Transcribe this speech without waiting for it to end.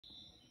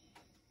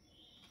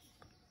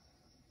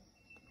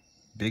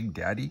Big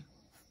Daddy?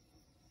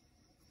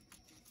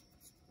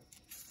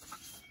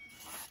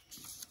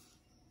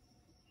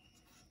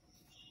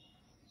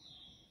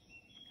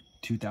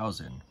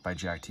 "2000" by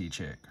Jack T.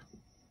 Chick.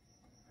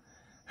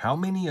 How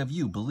many of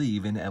you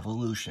believe in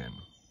evolution?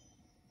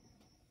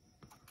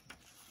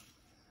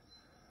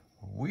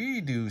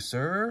 We do,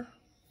 sir.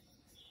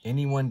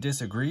 Anyone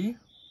disagree?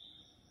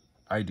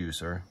 I do,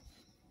 sir.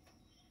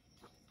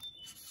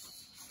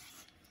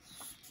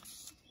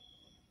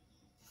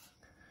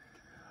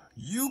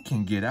 You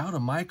can get out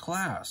of my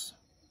class.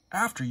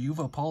 After you've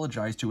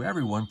apologized to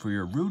everyone for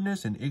your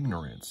rudeness and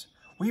ignorance,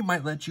 we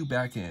might let you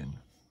back in.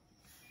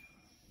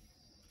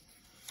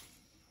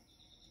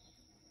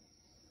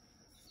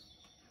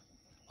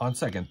 On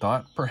second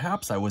thought,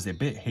 perhaps I was a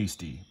bit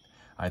hasty.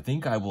 I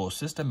think I will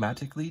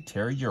systematically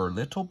tear your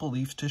little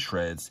beliefs to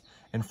shreds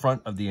in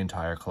front of the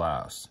entire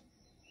class.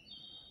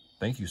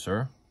 Thank you,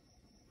 sir.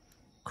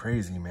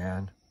 Crazy,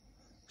 man.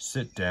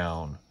 Sit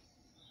down.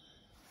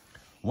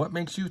 What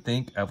makes you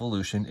think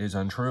evolution is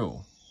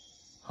untrue?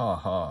 Ha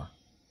ha.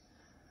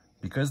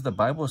 Because the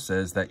Bible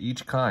says that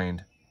each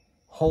kind...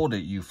 Hold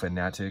it, you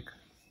fanatic.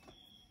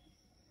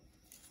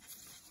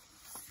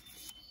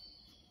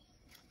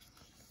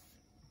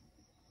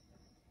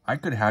 I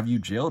could have you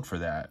jailed for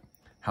that.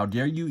 How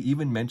dare you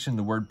even mention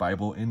the word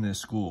Bible in this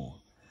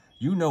school?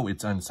 You know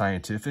it's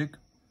unscientific.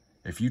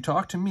 If you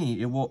talk to me,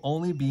 it will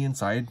only be in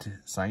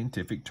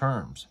scientific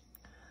terms.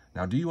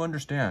 Now, do you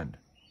understand?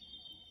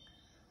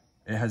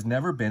 It has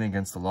never been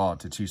against the law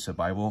to teach the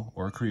Bible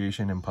or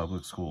creation in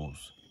public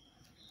schools.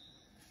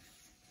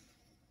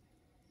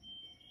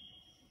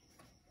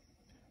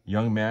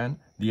 Young man,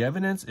 the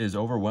evidence is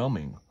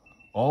overwhelming.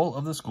 All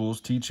of the schools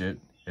teach it.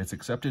 It's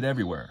accepted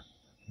everywhere.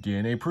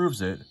 DNA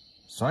proves it.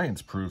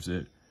 Science proves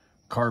it.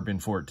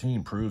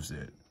 Carbon-14 proves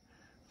it.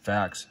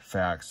 Facts,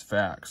 facts,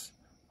 facts.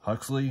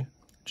 Huxley,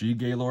 G.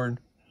 Gaylord,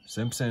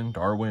 Simpson,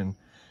 Darwin,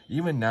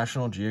 even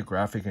National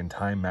Geographic and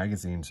Time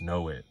magazines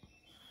know it.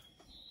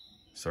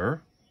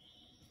 Sir?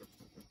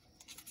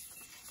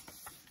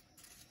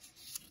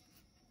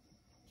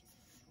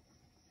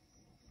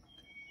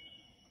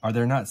 Are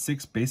there not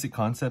 6 basic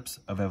concepts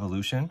of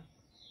evolution?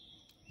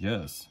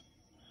 Yes.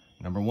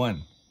 Number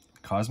 1,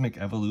 cosmic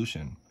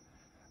evolution.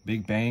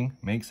 Big Bang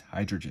makes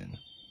hydrogen.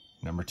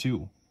 Number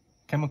 2,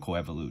 chemical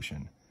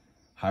evolution.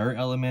 Higher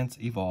elements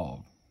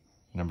evolve.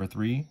 Number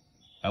 3,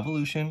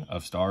 evolution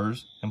of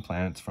stars and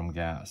planets from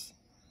gas.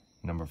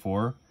 Number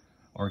 4,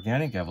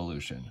 organic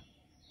evolution.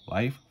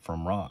 Life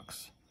from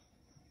rocks.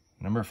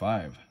 Number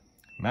 5,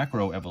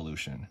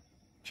 macroevolution.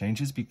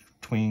 Changes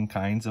between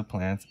kinds of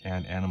plants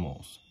and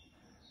animals.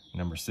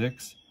 Number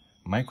 6,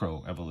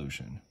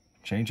 microevolution.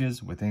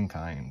 Changes within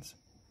kinds.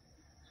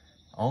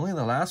 Only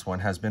the last one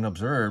has been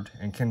observed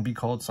and can be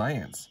called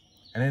science.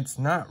 And it's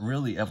not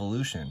really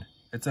evolution.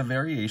 It's a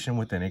variation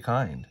within a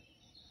kind.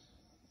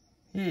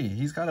 Hey,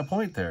 he's got a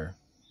point there.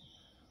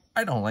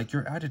 I don't like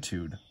your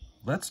attitude.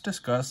 Let's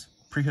discuss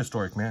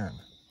prehistoric man.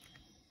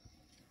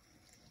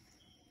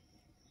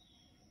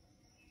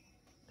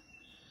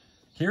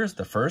 Here's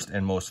the first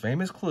and most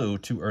famous clue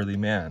to early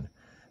man,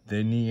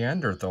 the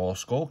Neanderthal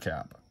skull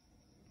cap.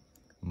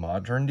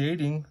 Modern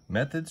dating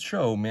methods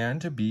show man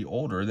to be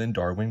older than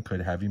Darwin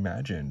could have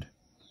imagined.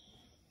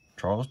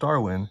 Charles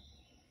Darwin,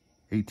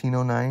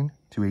 1809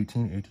 to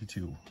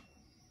 1882.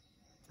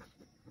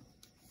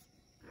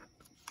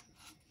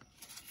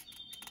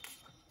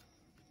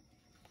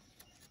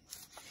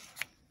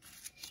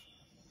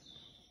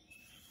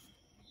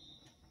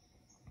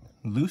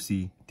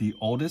 Lucy, the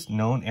oldest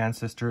known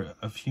ancestor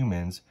of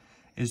humans,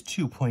 is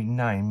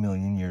 2.9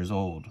 million years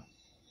old.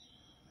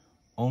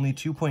 Only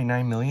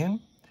 2.9 million?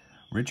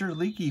 Richard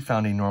Leakey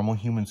found a normal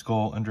human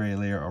skull under a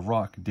layer of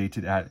rock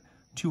dated at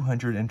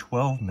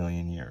 212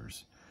 million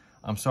years.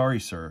 I'm sorry,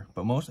 sir,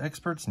 but most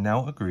experts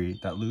now agree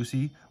that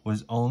Lucy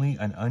was only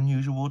an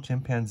unusual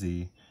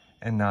chimpanzee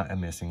and not a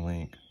missing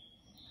link.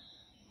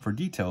 For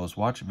details,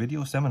 watch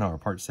Video Seminar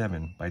Part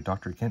 7 by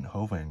Dr. Kent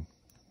Hovind.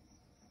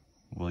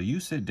 Will you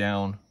sit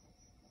down?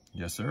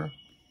 Yes, sir.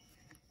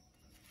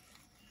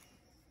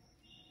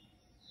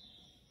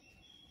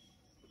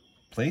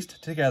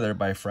 Placed together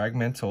by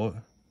fragmentary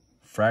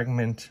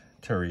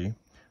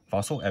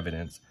fossil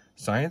evidence,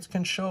 science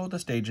can show the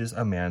stages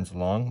of man's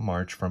long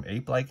march from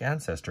ape-like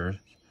ancestors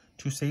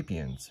to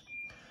sapiens.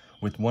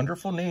 With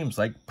wonderful names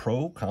like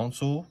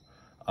Proconsul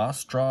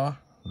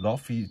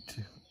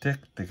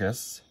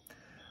Australopithecus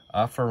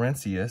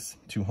afarensis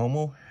to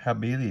Homo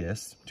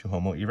habilis to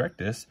Homo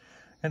erectus,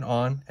 and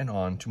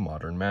on to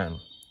modern man.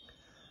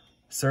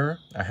 Sir,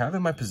 I have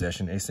in my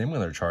possession a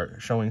similar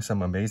chart showing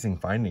some amazing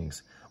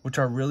findings, which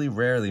are really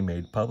rarely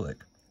made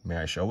public. May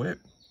I show it?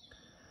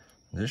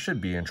 This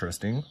should be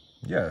interesting.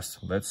 Yes,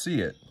 let's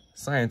see it.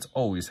 Science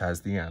always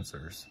has the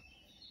answers.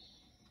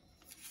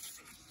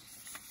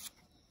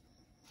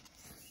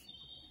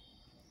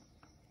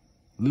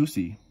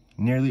 Lucy.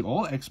 Nearly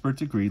all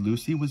experts agree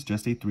Lucy was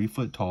just a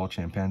 3-foot-tall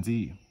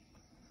chimpanzee.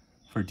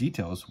 For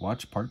details,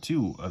 watch Part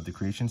 2 of the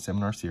Creation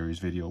Seminar Series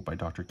video by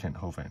Dr. Kent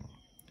Hovind.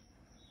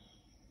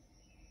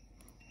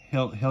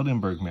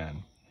 Hildenberg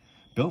man.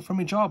 built from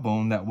a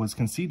jawbone that was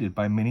conceded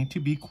by many to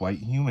be quite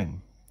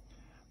human.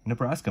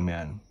 Nebraska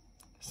man,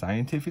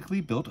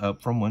 scientifically built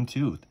up from one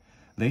tooth,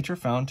 later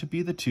found to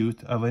be the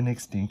tooth of an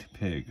extinct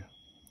pig.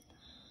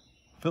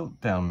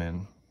 Piltdown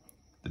man,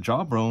 the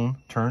jawbone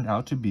turned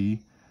out to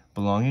be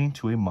belonging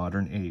to a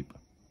modern ape.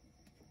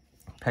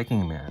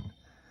 Peking man,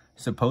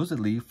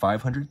 supposedly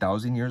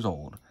 500,000 years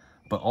old,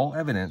 but all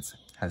evidence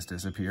has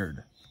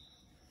disappeared.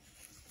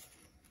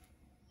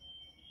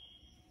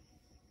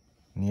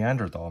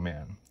 Neanderthal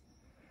man.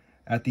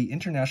 At the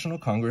International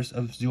Congress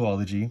of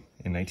Zoology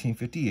in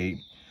 1958,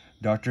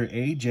 Dr.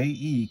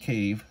 A.J.E.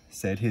 Cave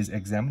said his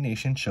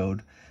examination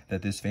showed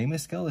that this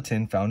famous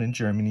skeleton found in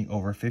Germany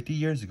over 50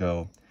 years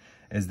ago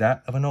is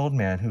that of an old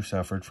man who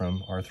suffered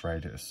from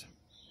arthritis.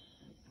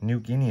 New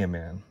Guinea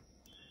man.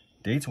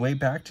 Dates way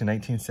back to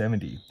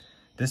 1970.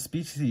 This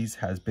species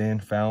has been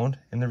found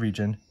in the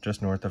region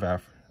just north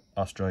of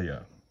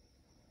Australia.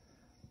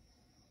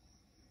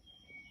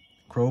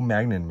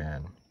 Cro-Magnon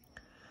man.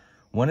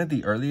 One of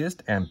the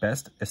earliest and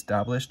best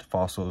established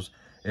fossils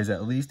is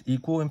at least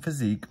equal in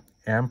physique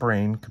and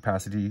brain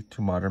capacity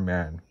to modern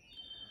man.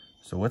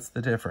 So what's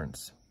the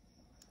difference?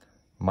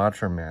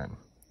 Modern man.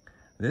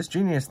 This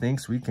genius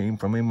thinks we came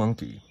from a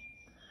monkey.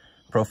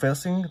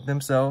 Professing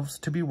themselves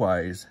to be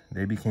wise,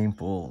 they became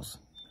fools.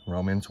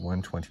 Romans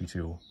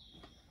 1:22.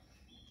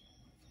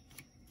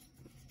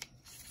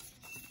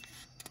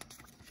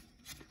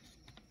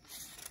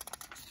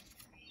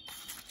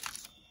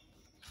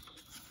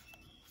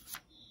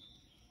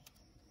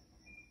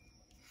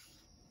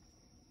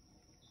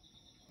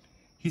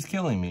 He's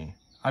killing me.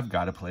 I've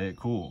got to play it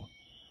cool.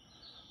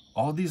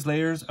 All these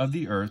layers of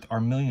the earth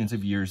are millions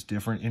of years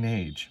different in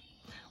age.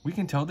 We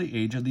can tell the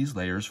age of these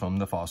layers from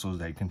the fossils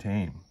they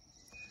contain.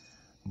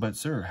 But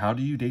sir, how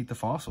do you date the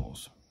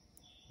fossils?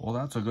 Well,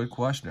 that's a good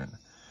question.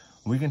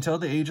 We can tell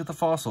the age of the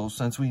fossils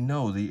since we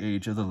know the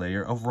age of the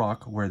layer of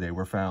rock where they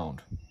were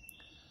found.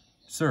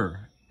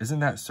 Sir, isn't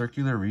that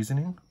circular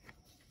reasoning?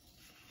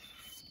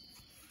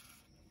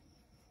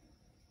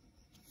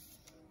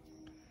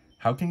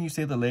 How can you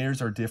say the layers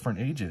are different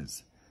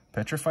ages?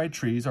 Petrified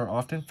trees are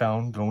often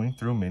found going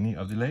through many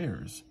of the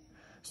layers.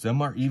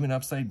 Some are even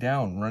upside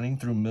down, running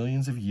through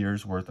millions of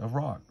years worth of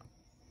rock.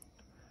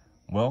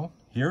 Well,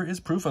 here is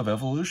proof of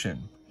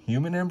evolution.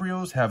 Human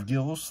embryos have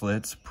gill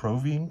slits,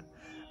 proving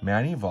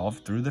man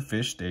evolved through the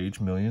fish stage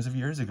millions of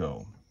years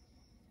ago.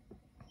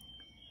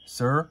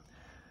 Sir,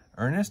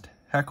 Ernest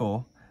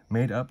Haeckel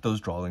made up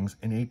those drawings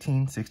in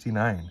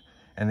 1869,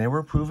 and they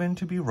were proven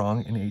to be wrong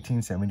in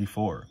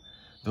 1874.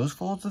 Those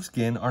folds of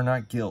skin are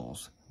not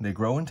gills. They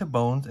grow into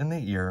bones in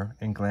the ear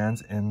and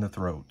glands in the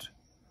throat.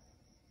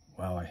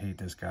 Wow, I hate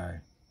this guy.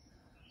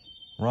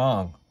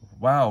 Wrong.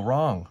 Wow,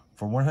 wrong.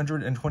 For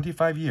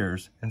 125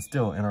 years and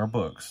still in our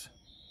books.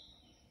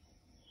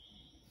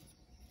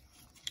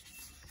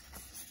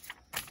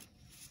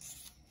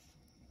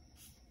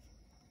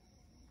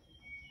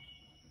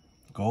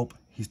 Gulp,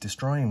 he's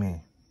destroying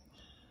me.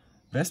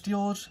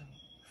 Vestigial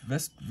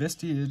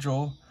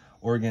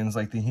organs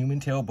like the human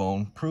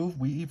tailbone prove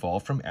we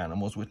evolved from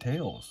animals with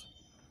tails.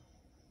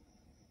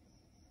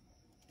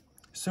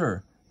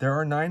 Sir, there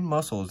are 9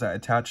 muscles that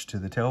attach to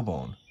the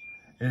tailbone.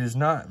 It is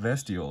not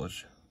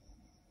vestige.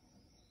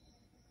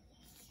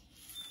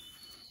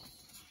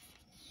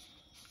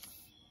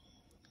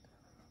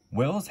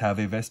 Whales have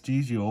a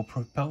vestigial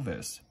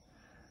pelvis.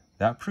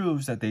 That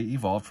proves that they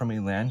evolved from a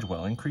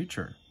land-dwelling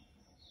creature.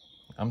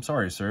 I'm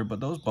sorry, sir, but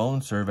those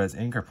bones serve as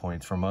anchor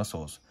points for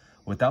muscles.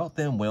 Without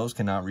them, whales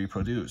cannot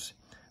reproduce.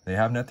 They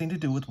have nothing to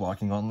do with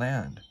walking on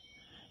land.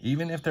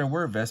 Even if there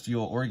were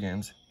vestigial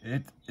organs,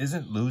 it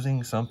isn't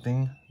losing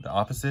something the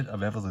opposite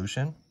of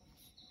evolution.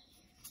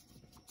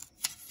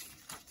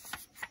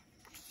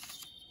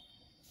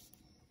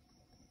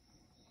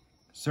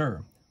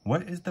 Sir,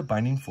 what is the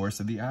binding force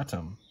of the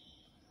atom?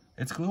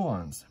 It's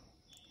gluons.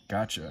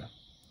 Gotcha.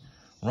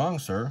 Wrong,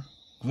 sir.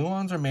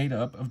 Gluons are made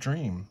up of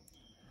dream.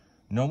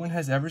 No one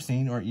has ever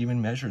seen or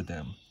even measured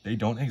them. They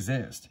don't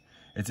exist.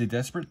 It's a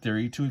desperate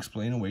theory to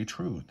explain away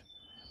truth.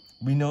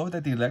 We know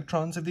that the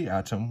electrons of the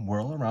atom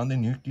whirl around the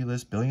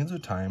nucleus billions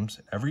of times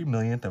every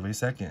millionth of a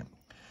second,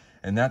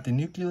 and that the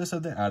nucleus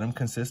of the atom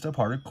consists of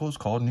particles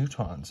called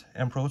neutrons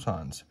and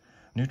protons.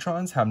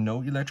 Neutrons have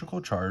no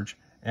electrical charge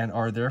and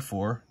are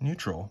therefore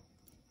neutral.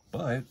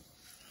 But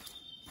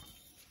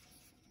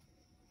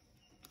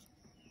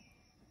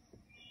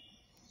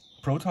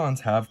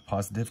protons have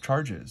positive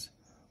charges.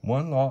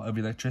 One law of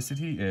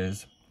electricity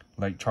is,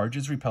 like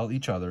charges repel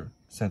each other,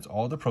 since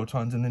all the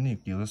protons in the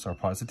nucleus are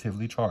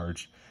positively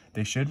charged,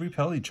 they should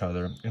repel each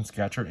other and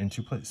scatter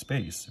into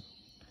space.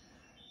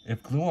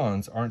 If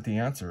gluons aren't the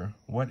answer,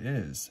 what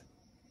is?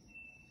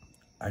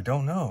 I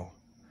don't know.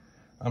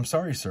 I'm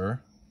sorry,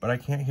 sir, but I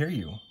can't hear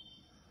you.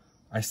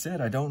 I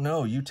said I don't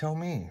know. You tell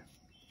me.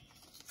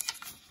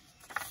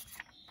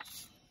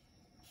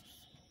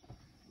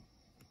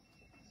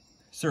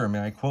 Sir,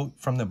 may I quote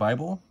from the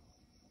Bible?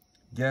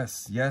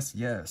 Yes, yes,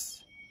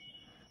 yes.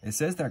 It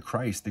says that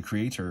Christ, the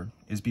Creator,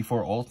 is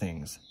before all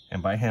things,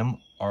 and by him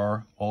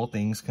are all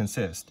things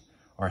consist,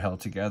 are held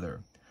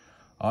together.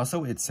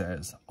 Also it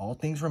says, all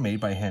things were made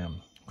by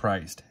him,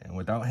 Christ, and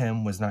without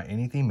him was not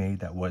anything made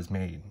that was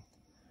made.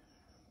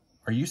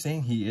 Are you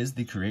saying he is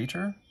the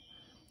creator?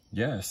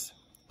 Yes.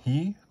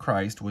 He,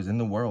 Christ, was in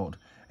the world,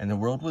 and the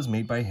world was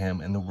made by him,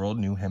 and the world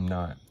knew him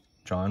not.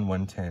 John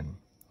 1:10.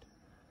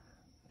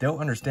 They'll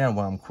understand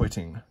why I'm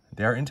quitting.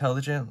 They are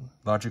intelligent,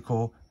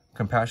 logical,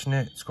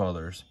 compassionate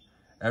scholars.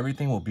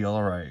 Everything will be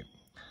all right.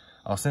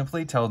 I'll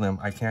simply tell them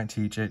I can't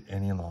teach it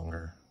any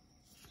longer.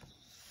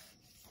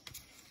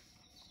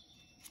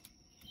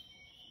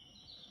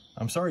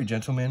 I'm sorry,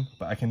 gentlemen,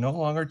 but I can no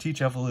longer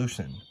teach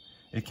evolution.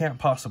 It can't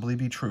possibly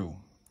be true.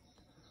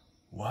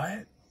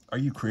 What? Are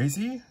you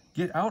crazy?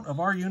 Get out of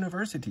our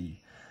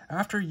university.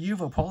 After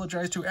you've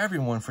apologized to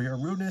everyone for your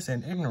rudeness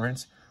and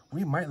ignorance,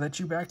 we might let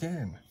you back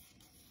in.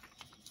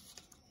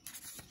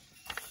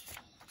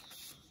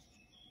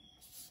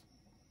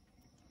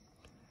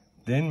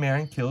 Then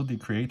man killed the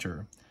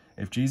creator.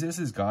 If Jesus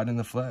is God in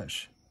the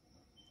flesh.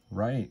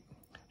 Right.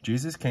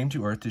 Jesus came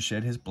to earth to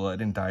shed his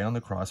blood and die on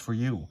the cross for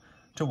you,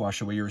 to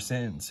wash away your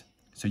sins,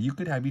 so you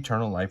could have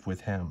eternal life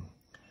with him.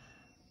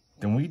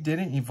 Then we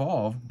didn't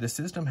evolve. The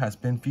system has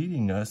been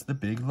feeding us the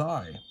big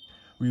lie.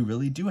 We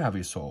really do have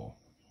a soul.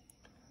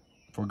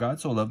 For God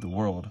so loved the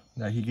world,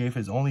 that he gave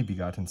his only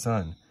begotten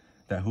Son,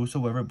 that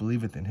whosoever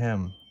believeth in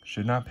him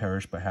should not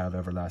perish but have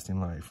everlasting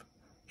life.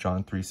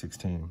 John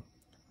 3:16.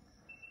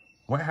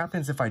 What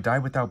happens if I die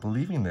without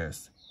believing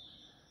this?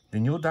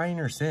 Then you'll die in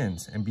your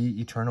sins and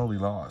be eternally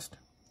lost.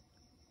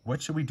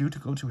 What should we do to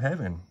go to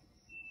heaven?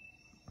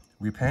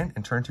 Repent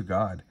and turn to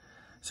God.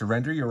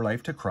 Surrender your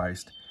life to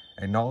Christ.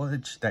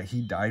 Acknowledge that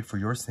he died for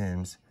your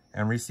sins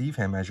and receive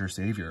him as your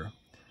Savior.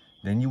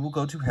 Then you will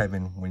go to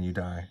heaven when you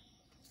die.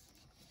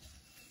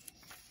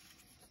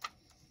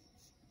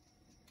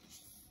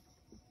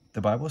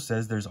 The Bible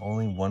says there's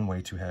only one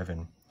way to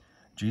heaven.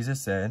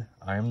 Jesus said,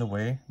 I am the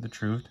way, the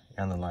truth,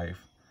 and the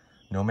life.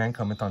 No man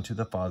cometh unto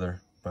the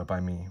Father but by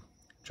me.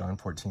 John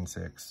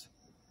 14:6.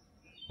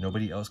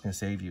 Nobody else can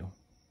save you.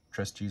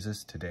 Trust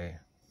Jesus today.